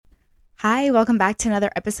Hi, welcome back to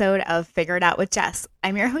another episode of Figure It Out with Jess.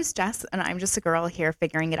 I'm your host, Jess, and I'm just a girl here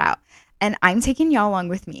figuring it out. And I'm taking y'all along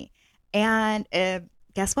with me. And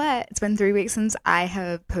guess what? It's been 3 weeks since I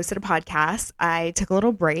have posted a podcast. I took a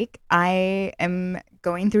little break. I am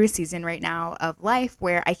going through a season right now of life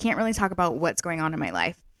where I can't really talk about what's going on in my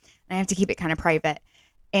life. And I have to keep it kind of private.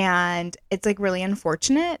 And it's like really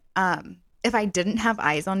unfortunate. If I didn't have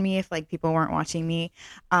eyes on me, if like people weren't watching me,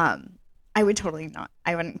 um, I would totally not.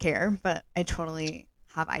 I wouldn't care, but I totally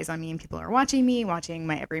have eyes on me and people are watching me, watching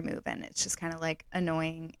my every move, and it's just kind of like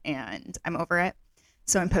annoying and I'm over it.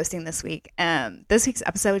 So I'm posting this week. This week's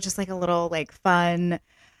episode is just like a little like fun,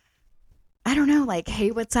 I don't know, like,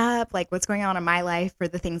 hey, what's up? Like what's going on in my life for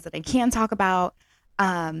the things that I can talk about.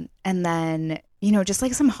 And then, just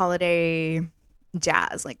like some holiday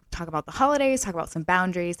jazz, like talk about the holidays, talk about some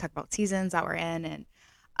boundaries, talk about seasons that we're in,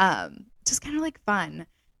 and just kind of like fun.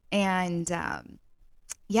 And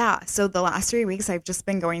yeah, so the last 3 weeks, I've just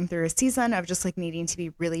been going through a season of just like needing to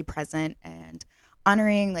be really present and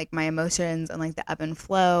honoring like my emotions and like the ebb and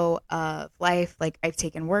flow of life. Like I've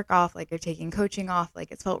taken work off, like I've taken coaching off,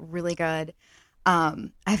 like it's felt really good.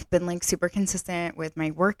 I've been like super consistent with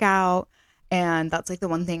my workout, and that's like the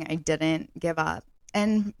one thing I didn't give up.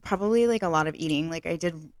 And probably like a lot of eating. Like I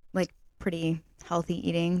did like pretty healthy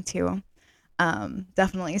eating too.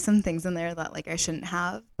 Definitely some things in there that like I shouldn't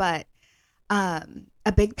have, but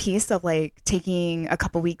a big piece of like taking a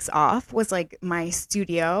couple weeks off was like my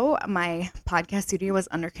podcast studio was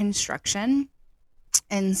under construction.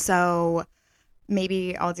 And so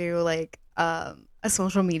maybe I'll do like a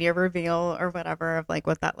social media reveal or whatever of like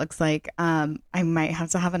what that looks like. I might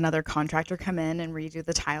have to have another contractor come in and redo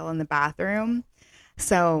the tile in the bathroom.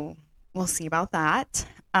 So we'll see about that.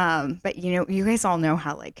 But you guys all know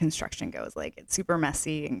how like construction goes. Like it's super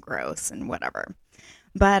messy and gross and whatever.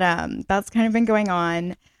 But that's kind of been going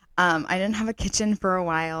on. I didn't have a kitchen for a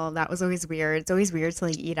while. That was always weird. It's always weird to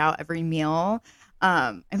like eat out every meal.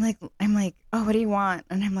 I'm like, oh, what do you want?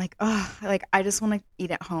 And I'm like, oh, like I just want to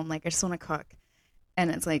eat at home. Like I just want to cook.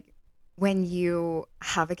 And it's like when you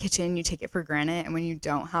have a kitchen, you take it for granted, and when you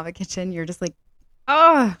don't have a kitchen, you're just like,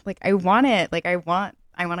 oh, like I want it. Like I want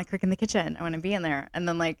to cook in the kitchen. I want to be in there. And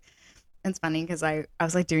then like it's funny because I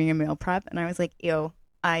was like doing a meal prep and I was like, ew,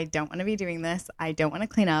 I don't want to be doing this. I don't want to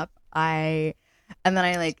clean up. And then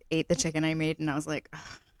I like ate the chicken I made and I was like,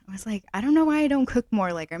 ugh. I was like, I don't know why I don't cook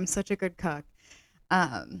more. Like I'm such a good cook.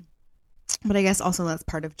 Um, but I guess also that's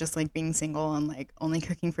part of just like being single and like only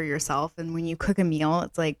cooking for yourself. And when you cook a meal,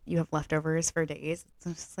 it's like you have leftovers for days.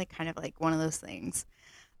 It's just like kind of like one of those things.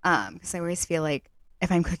 Because I always feel like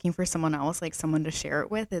if I'm cooking for someone else, like someone to share it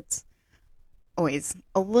with, it's always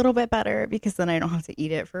a little bit better because then I don't have to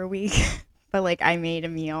eat it for a week. But like I made a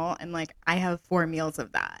meal and like I have 4 meals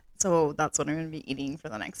of that. So that's what I'm going to be eating for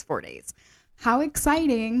the next 4 days. How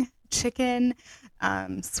exciting! Chicken,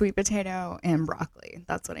 sweet potato, and broccoli.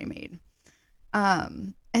 That's what I made.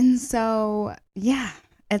 And so yeah,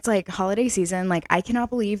 it's like holiday season. Like I cannot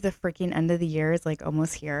believe the freaking end of the year is like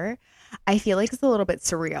almost here. I feel like it's a little bit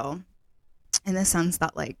surreal in the sense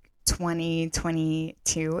that like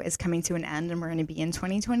 2022 is coming to an end and we're going to be in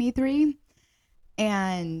 2023.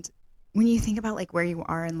 And when you think about like where you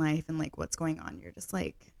are in life and like what's going on, you're just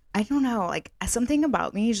like, I don't know, like something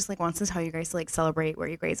about me just like wants to tell you guys to like celebrate where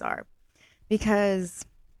you guys are because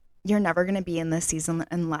you're never going to be in this season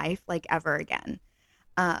in life like ever again.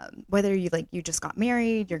 Whether you just got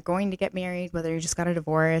married, you're going to get married, whether you just got a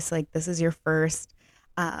divorce, like this is your first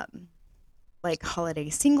um like holiday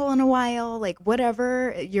single in a while, like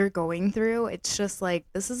whatever you're going through, it's just like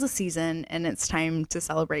this is a season and it's time to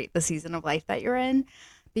celebrate the season of life that you're in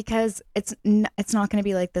because it's not going to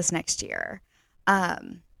be like this next year.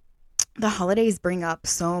 Um the holidays bring up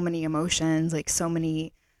so many emotions, like so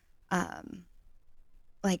many um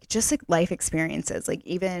like just like life experiences, like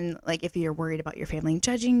even like if you're worried about your family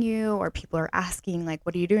judging you or people are asking like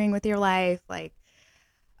what are you doing with your life, like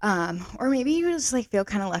or maybe you just like feel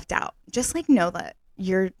kind of left out. Just like know that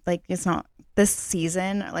you're like it's not this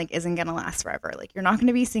season like isn't gonna last forever. Like you're not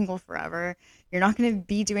gonna be single forever. You're not gonna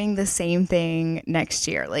be doing the same thing next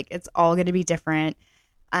year. Like it's all gonna be different.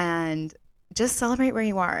 And just celebrate where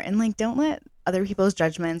you are and like don't let other people's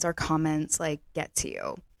judgments or comments like get to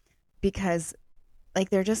you because like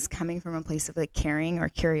they're just coming from a place of like caring or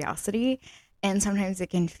curiosity, and sometimes it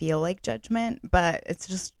can feel like judgment, but it's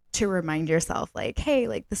just to remind yourself like hey,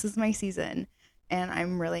 like this is my season and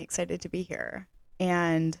I'm really excited to be here.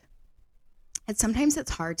 And it's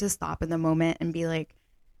hard to stop in the moment and be like,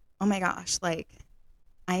 oh my gosh, like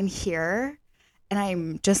I'm here And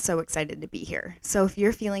I'm just so excited to be here. So if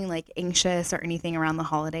you're feeling like anxious or anything around the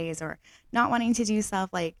holidays or not wanting to do stuff,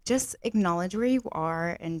 like just acknowledge where you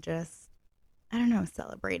are and just, I don't know,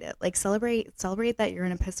 celebrate it. Like celebrate that you're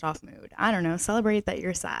in a pissed off mood. I don't know, celebrate that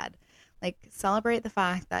you're sad. Like celebrate the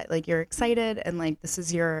fact that like you're excited and like this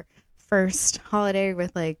is your first holiday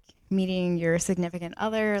with like meeting your significant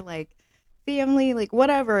other, like family, like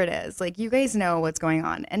whatever it is. Like you guys know what's going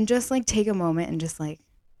on and just like take a moment and just like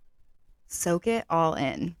soak it all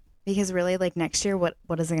in, because really like next year what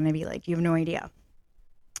is it going to be like? You have no idea.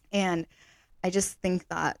 And I just think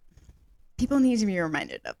that people need to be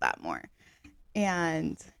reminded of that more.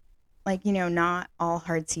 And like, you know, not all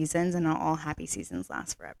hard seasons and not all happy seasons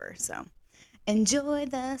last forever. So enjoy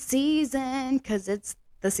the season because it's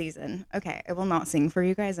the season. Okay, I will not sing for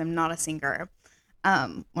you guys. I'm not a singer.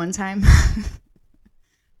 One time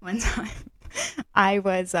one time I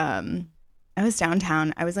was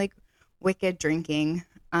downtown. I was like wicked drinking.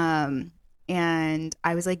 And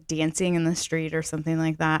I was like dancing in the street or something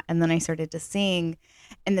like that. And then I started to sing,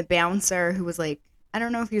 and the bouncer, who was like, I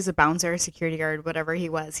don't know if he was a bouncer, security guard, whatever he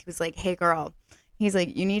was like, hey girl, he's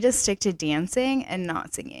like, you need to stick to dancing and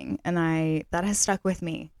not singing. And that has stuck with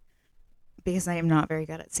me because I am not very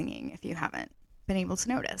good at singing, if you haven't been able to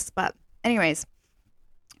notice. But anyways,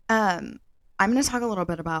 I'm going to talk a little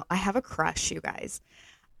bit about, I have a crush, you guys.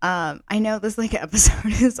 I know this like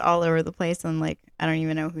episode is all over the place and like, I don't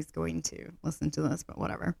even know who's going to listen to this, but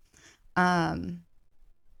whatever. I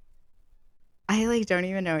like don't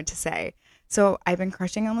even know what to say. So I've been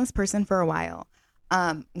crushing on this person for a while.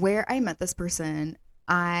 Where I met this person,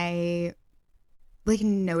 I like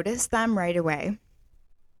noticed them right away.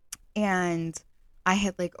 And I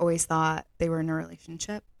had like always thought they were in a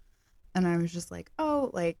relationship. And I was just like, oh,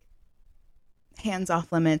 like hands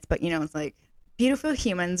off limits. But, you know, it's like beautiful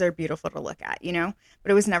humans are beautiful to look at, you know?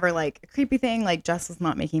 But it was never like a creepy thing. Like Jess was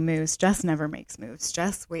not making moves. Jess never makes moves.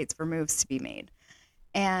 Jess waits for moves to be made.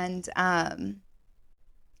 And I'm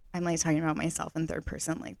like talking about myself in third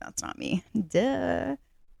person. Like that's not me. Duh.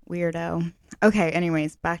 Weirdo. Okay.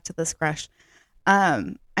 Anyways, back to this crush.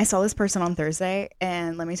 I saw this person on Thursday,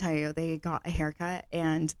 and let me tell you, they got a haircut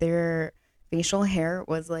and their facial hair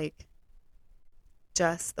was like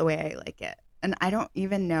just the way I like it. And I don't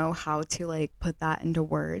even know how to like put that into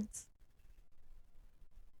words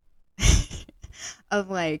of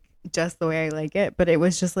like just the way I like it, but it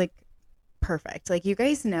was just like perfect. Like you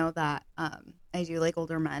guys know that I do like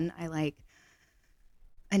older men. I like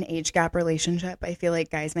an age gap relationship. I feel like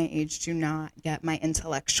guys my age do not get my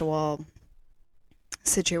intellectual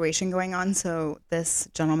situation going on. So this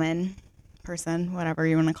gentleman, person, whatever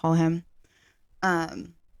you want to call him,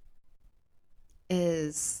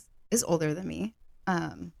 is older than me.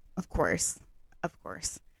 Of course.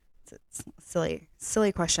 It's a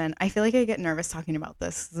silly question. I feel like I get nervous talking about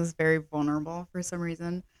this. This is very vulnerable for some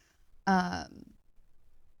reason. And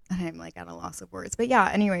I'm like at a loss of words. But yeah,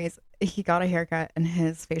 anyways, he got a haircut and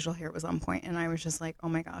his facial hair was on point, and I was just like, oh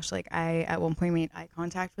my gosh, like I at one point made eye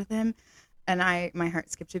contact with him, and my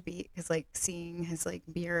heart skipped a beat because like seeing his like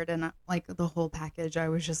beard and like the whole package, I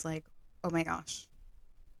was just like, oh my gosh.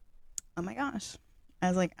 I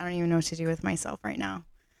was like, I don't even know what to do with myself right now.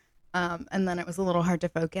 And then it was a little hard to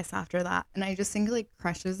focus after that. And I just think like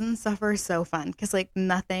crushes and stuff are so fun because like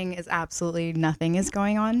absolutely nothing is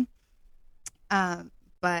going on.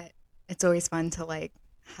 But it's always fun to like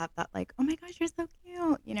have that like, oh my gosh, you're so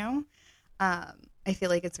cute, you know? I feel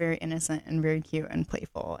like it's very innocent and very cute and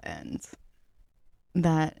playful, and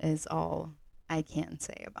that is all I can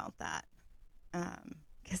say about that.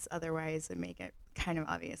 Because otherwise it make it kind of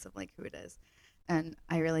obvious of like who it is. And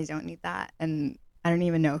I really don't need that. And I don't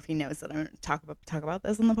even know if he knows that I'm going to talk about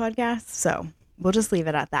this on the podcast. So we'll just leave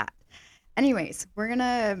it at that. Anyways, we're going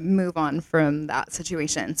to move on from that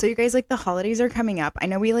situation. So you guys, like the holidays are coming up. I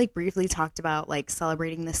know we like briefly talked about like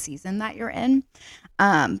celebrating the season that you're in.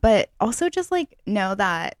 But also just like know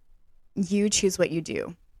that you choose what you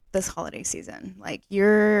do this holiday season. Like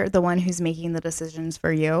you're the one who's making the decisions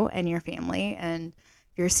for you and your family. And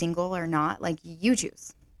if you're single or not, like you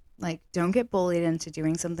choose. Like don't get bullied into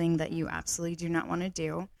doing something that you absolutely do not want to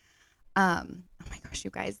do. Oh my gosh,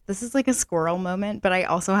 you guys, this is like a squirrel moment, but I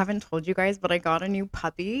also haven't told you guys, but I got a new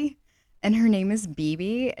puppy and her name is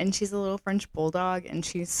BB, and she's a little French bulldog and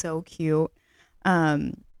she's so cute.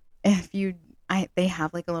 They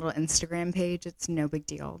have like a little Instagram page. It's no big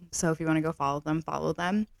deal. So if you want to go follow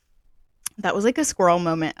them. That was like a squirrel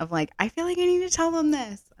moment of like, I feel like I need to tell them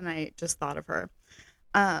this. And I just thought of her.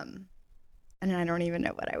 And I don't even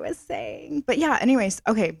know what I was saying. But yeah, anyways,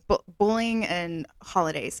 okay, bullying and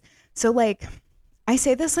holidays. So like, I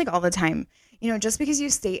say this like all the time. just because you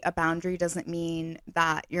state a boundary doesn't mean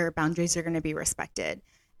that your boundaries are going to be respected.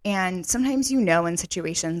 And sometimes in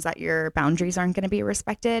situations that your boundaries aren't going to be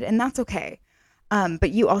respected, and that's okay.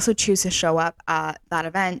 But you also choose to show up at that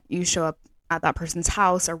event, you show up at that person's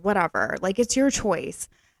house or whatever. Like, it's your choice.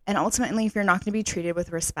 And ultimately, if you're not going to be treated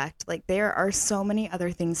with respect, like, there are so many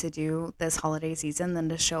other things to do this holiday season than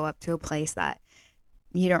to show up to a place that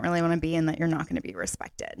you don't really want to be in, that you're not going to be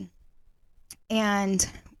respected. And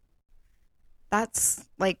that's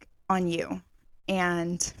like on you.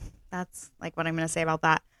 And that's like what I'm going to say about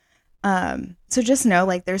that. So just know,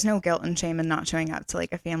 like, there's no guilt and shame in not showing up to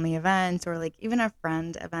like a family event or like even a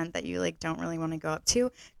friend event that you like don't really want to go up to.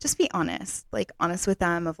 Just be honest with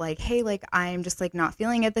them of like, hey, like, I'm just like not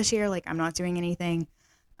feeling it this year. Like, I'm not doing anything.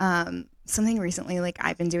 Something recently, like,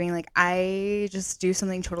 I've been doing, like, I just do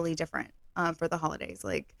something totally different, for the holidays.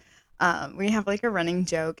 Like, we have like a running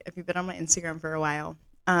joke. If you've been on my Instagram for a while,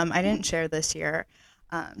 I didn't share this year,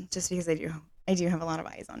 just because I do have a lot of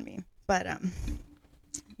eyes on me, but,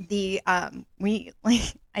 we like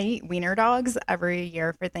I eat wiener dogs every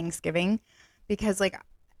year for Thanksgiving because like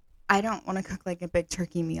I don't want to cook like a big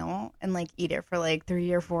turkey meal and like eat it for like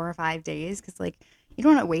 3 or 4 or 5 days because like you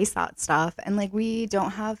don't want to waste that stuff. And like we don't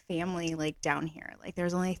have family like down here. Like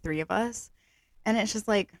there's only three of us. And it's just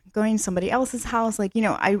like going to somebody else's house. Like,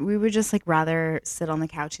 we would just like rather sit on the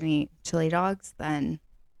couch and eat chili dogs than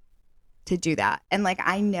to do that. And like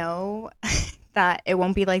I know that it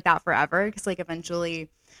won't be like that forever because like eventually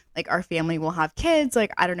like our family will have kids.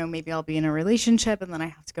 Like, I don't know, maybe I'll be in a relationship and then I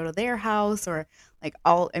have to go to their house, or like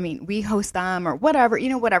we host them or whatever,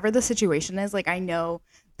 whatever the situation is. Like, I know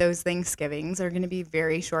those Thanksgivings are going to be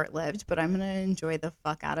very short lived, but I'm going to enjoy the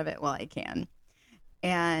fuck out of it while I can.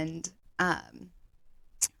 And,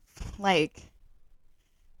 like,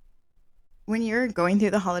 when you're going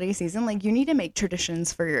through the holiday season, like, you need to make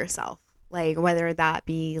traditions for yourself. Like, whether that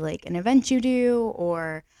be like an event you do,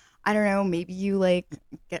 or I don't know, maybe you like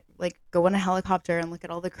get like go in a helicopter and look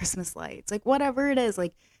at all the Christmas lights. Like, whatever it is,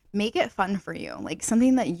 like, make it fun for you. Like,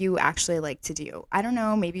 something that you actually like to do. I don't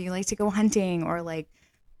know, maybe you like to go hunting or like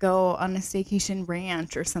go on a staycation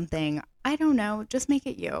ranch or something. I don't know, just make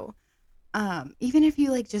it you. Even if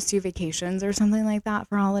you like just do vacations or something like that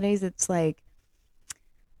for holidays, it's like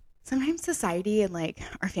sometimes society and like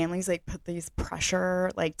our families like put these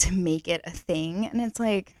pressure like to make it a thing, and it's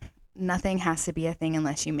like nothing has to be a thing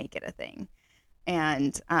unless you make it a thing.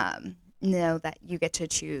 And know that you get to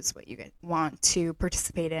choose what want to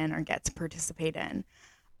participate in or get to participate in.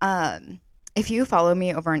 If you follow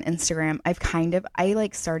me over on Instagram, I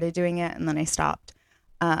like started doing it and then I stopped.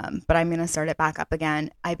 But I'm gonna start it back up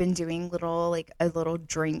again. I've been doing a little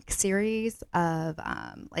drink series of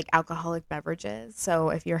like alcoholic beverages. So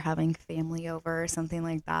if you're having family over or something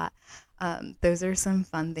like that, those are some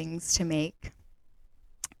fun things to make,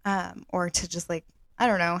 or to just like, I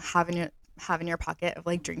don't know, have in your pocket of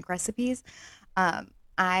like drink recipes.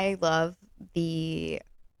 I love the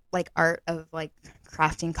like art of like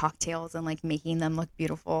crafting cocktails and like making them look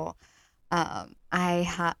beautiful.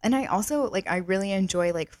 I also like, I really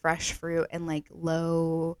enjoy like fresh fruit and like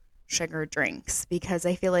low sugar drinks, because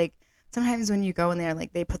I feel like sometimes when you go in there,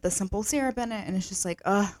 like they put the simple syrup in it and it's just like,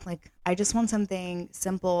 like I just want something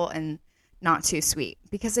simple and not too sweet,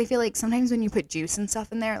 because I feel like sometimes when you put juice and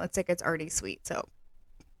stuff in there, it's like it's already sweet. So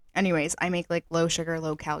anyways, I make like low sugar,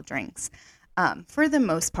 low cal drinks. For the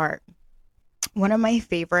most part, one of my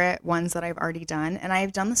favorite ones that I've already done, and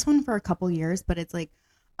I've done this one for a couple years, but it's like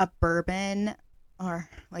a bourbon or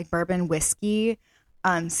like bourbon whiskey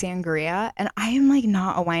sangria. And I am like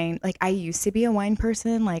not a wine, like I used to be a wine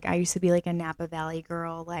person. Like I used to be like a Napa Valley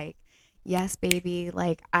girl. Like, yes, baby,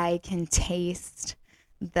 like I can taste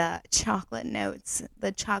the chocolate notes,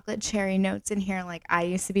 the chocolate cherry notes in here. Like I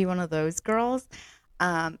used to be one of those girls.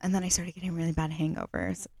 And then I started getting really bad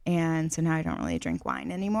hangovers. And so now I don't really drink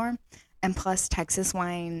wine anymore. And plus, Texas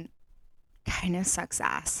wine kind of sucks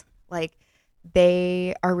ass. Like,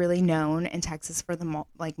 they are really known in Texas for the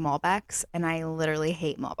Malbecs, and I literally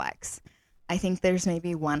hate Malbecs. I think there's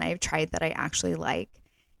maybe one I've tried that I actually like.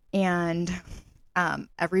 And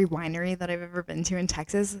every winery that I've ever been to in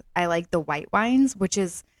Texas, I like the white wines, which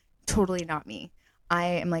is totally not me. I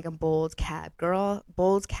am like a bold cab girl,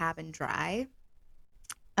 bold cab and dry.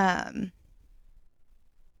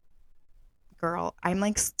 Girl, I'm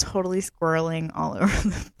like totally squirreling all over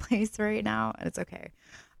the place right now. It's okay.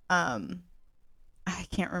 I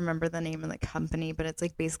can't remember the name of the company, but it's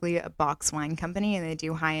like basically a box wine company, and they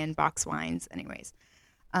do high-end box wines. Anyways,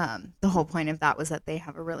 the whole point of that was that they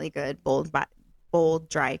have a really good bold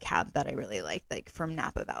dry cab that I really like from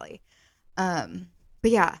Napa Valley.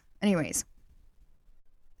 But yeah, anyways,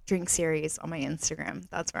 drink series on my Instagram.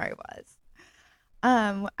 That's where I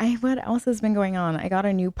was. What else has been going on? I got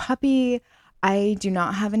a new puppy. I do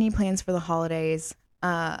not have any plans for the holidays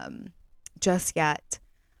just yet.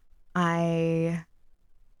 My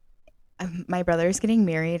brother is getting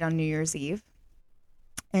married on New Year's Eve.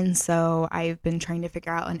 And so I've been trying to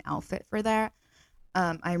figure out an outfit for that.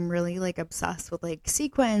 I'm really like obsessed with like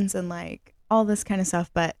sequins and like all this kind of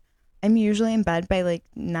stuff, but I'm usually in bed by like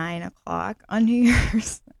 9 o'clock on New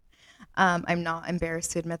Year's. I'm not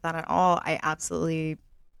embarrassed to admit that at all. I absolutely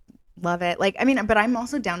love it. Like, I mean, but I'm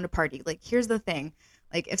also down to party. Like, here's the thing.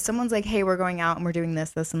 Like, if someone's like, hey, we're going out and we're doing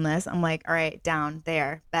this, this, and this, I'm like, all right, down,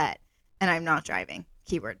 there, bet. And I'm not driving.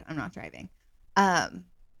 Keyword, I'm not driving.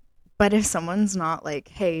 But if someone's not like,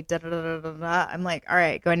 hey, da da da da da da, I'm like, all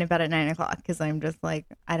right, going to bed at 9 o'clock because I'm just like,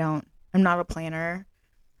 I'm not a planner.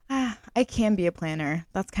 I can be a planner.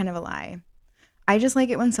 That's kind of a lie. I just like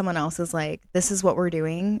it when someone else is like, this is what we're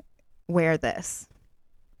doing, wear this.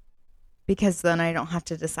 Because then I don't have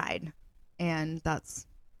to decide. And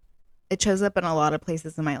it shows up in a lot of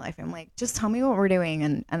places in my life. I'm like, just tell me what we're doing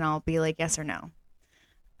and I'll be like, yes or no.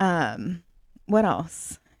 What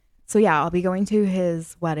else? So yeah, I'll be going to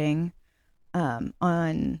his wedding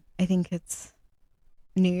on, I think it's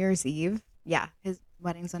New Year's Eve. Yeah, his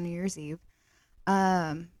wedding's on New Year's Eve.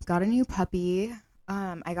 Got a new puppy.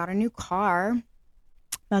 I got a new car.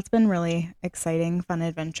 That's been really exciting, fun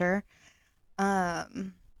adventure.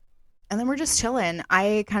 And then we're just chilling.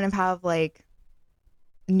 I kind of have like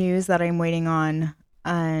news that I'm waiting on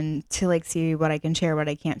and to like see what I can share, what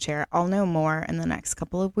I can't share. I'll know more in the next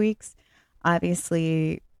couple of weeks.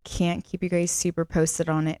 Obviously, can't keep you guys super posted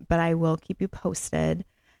on it, but I will keep you posted.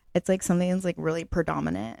 It's like something that's like really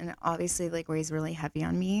predominant and obviously like weighs really heavy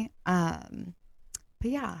on me. But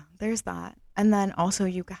yeah, there's that. And then also,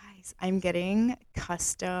 you guys, I'm getting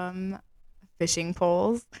custom fishing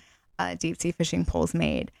poles, deep sea fishing poles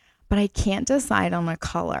made, but I can't decide on a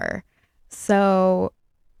color. So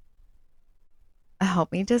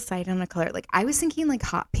help me decide on a color. Like I was thinking like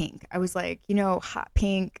hot pink. I was like, hot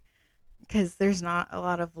pink, because there's not a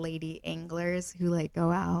lot of lady anglers who like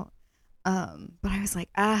go out. But I was like,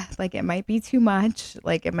 like it might be too much.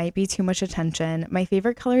 Like it might be too much attention. My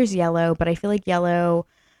favorite color is yellow, but I feel like yellow,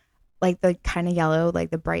 like the kind of yellow, like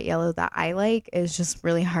the bright yellow that I like, is just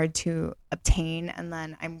really hard to obtain. And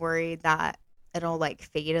then I'm worried that it'll like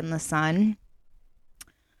fade in the sun.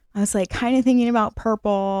 I was like kind of thinking about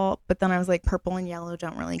purple, but then I was like, purple and yellow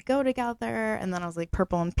don't really go together. And then I was like,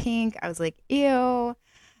 purple and pink. I was like, ew.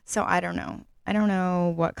 So I don't know. I don't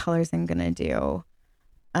know what colors I'm going to do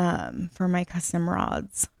for my custom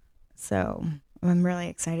rods. So I'm really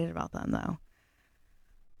excited about them though.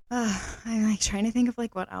 I'm like trying to think of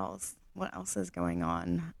like what else is going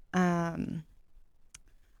on.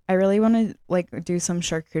 I really want to like do some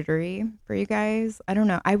charcuterie for you guys. I don't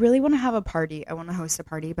know. I really want to have a party. I want to host a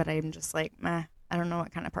party, but I'm just like, meh, I don't know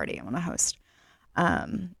what kind of party I want to host.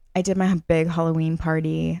 I did my big Halloween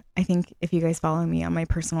party. I think if you guys follow me on my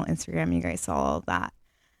personal Instagram, you guys saw all of that.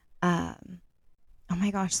 Oh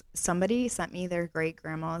my gosh, somebody sent me their great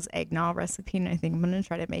grandma's eggnog recipe, and I think I'm gonna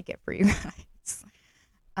try to make it for you guys.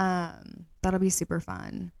 That'll be super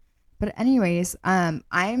fun. But anyways,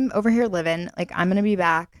 I'm over here living. Like I'm gonna be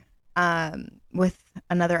back with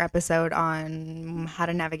another episode on how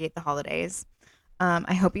to navigate the holidays.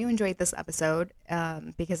 I hope you enjoyed this episode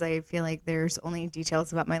because I feel like there's only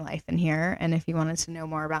details about my life in here. And if you wanted to know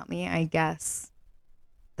more about me, I guess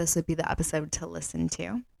this would be the episode to listen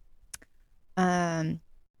to. I'm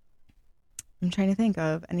trying to think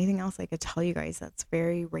of anything else I could tell you guys that's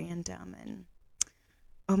very random. And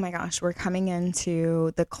oh my gosh, we're coming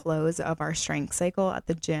into the close of our strength cycle at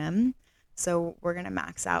the gym. So we're going to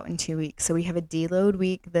max out in 2 weeks. So we have a deload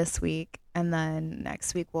week this week, and then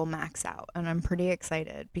next week we'll max out. And I'm pretty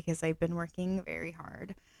excited because I've been working very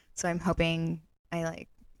hard. So I'm hoping I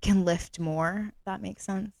can lift more, if that makes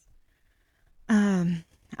sense.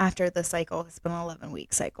 After the cycle, it's been an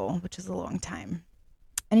 11-week cycle, which is a long time.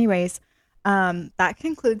 Anyways, that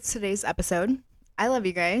concludes today's episode. I love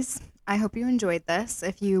you guys. I hope you enjoyed this.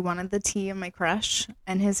 If you wanted the tea of my crush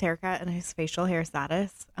and his haircut and his facial hair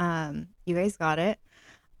status, you guys got it.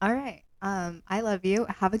 All right. I love you.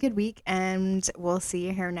 Have a good week, and we'll see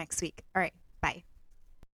you here next week. All right. Bye.